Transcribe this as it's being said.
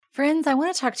Friends, I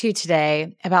want to talk to you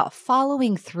today about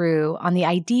following through on the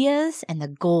ideas and the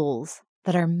goals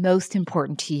that are most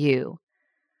important to you.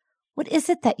 What is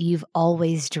it that you've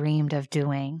always dreamed of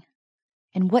doing?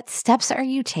 And what steps are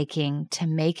you taking to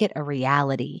make it a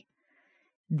reality?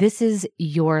 This is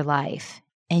your life,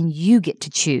 and you get to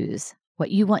choose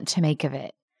what you want to make of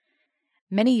it.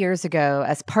 Many years ago,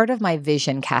 as part of my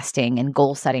vision casting and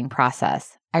goal setting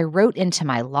process, I wrote into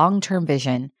my long-term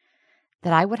vision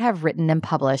that I would have written and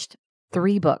published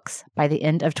 3 books by the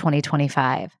end of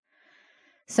 2025.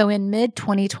 So in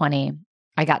mid-2020,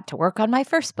 I got to work on my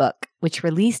first book, which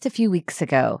released a few weeks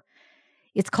ago.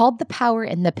 It's called The Power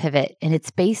in the Pivot, and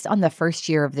it's based on the first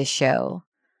year of this show.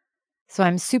 So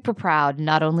I'm super proud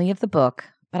not only of the book,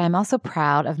 but I'm also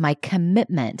proud of my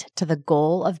commitment to the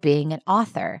goal of being an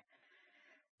author.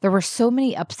 There were so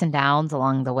many ups and downs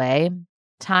along the way.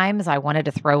 Times I wanted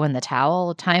to throw in the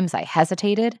towel, times I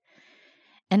hesitated.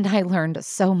 And I learned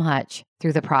so much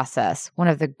through the process. One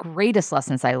of the greatest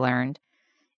lessons I learned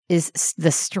is the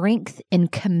strength in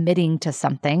committing to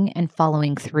something and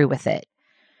following through with it.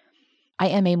 I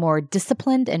am a more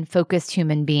disciplined and focused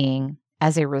human being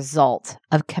as a result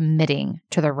of committing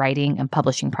to the writing and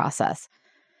publishing process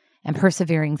and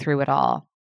persevering through it all.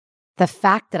 The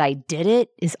fact that I did it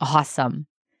is awesome.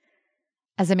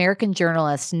 As American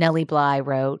journalist Nellie Bly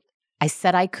wrote, I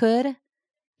said I could,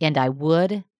 and I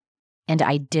would, and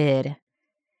I did.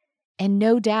 And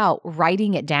no doubt,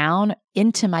 writing it down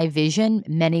into my vision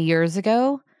many years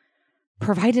ago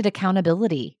provided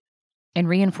accountability and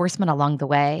reinforcement along the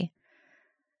way.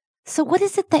 So what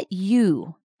is it that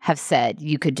you have said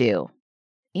you could do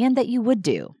and that you would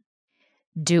do?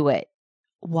 Do it.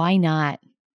 Why not?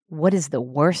 What is the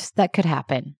worst that could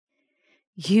happen?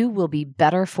 You will be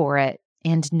better for it,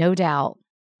 and no doubt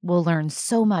will learn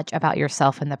so much about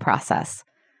yourself in the process.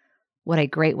 What a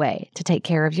great way to take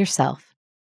care of yourself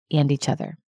and each other.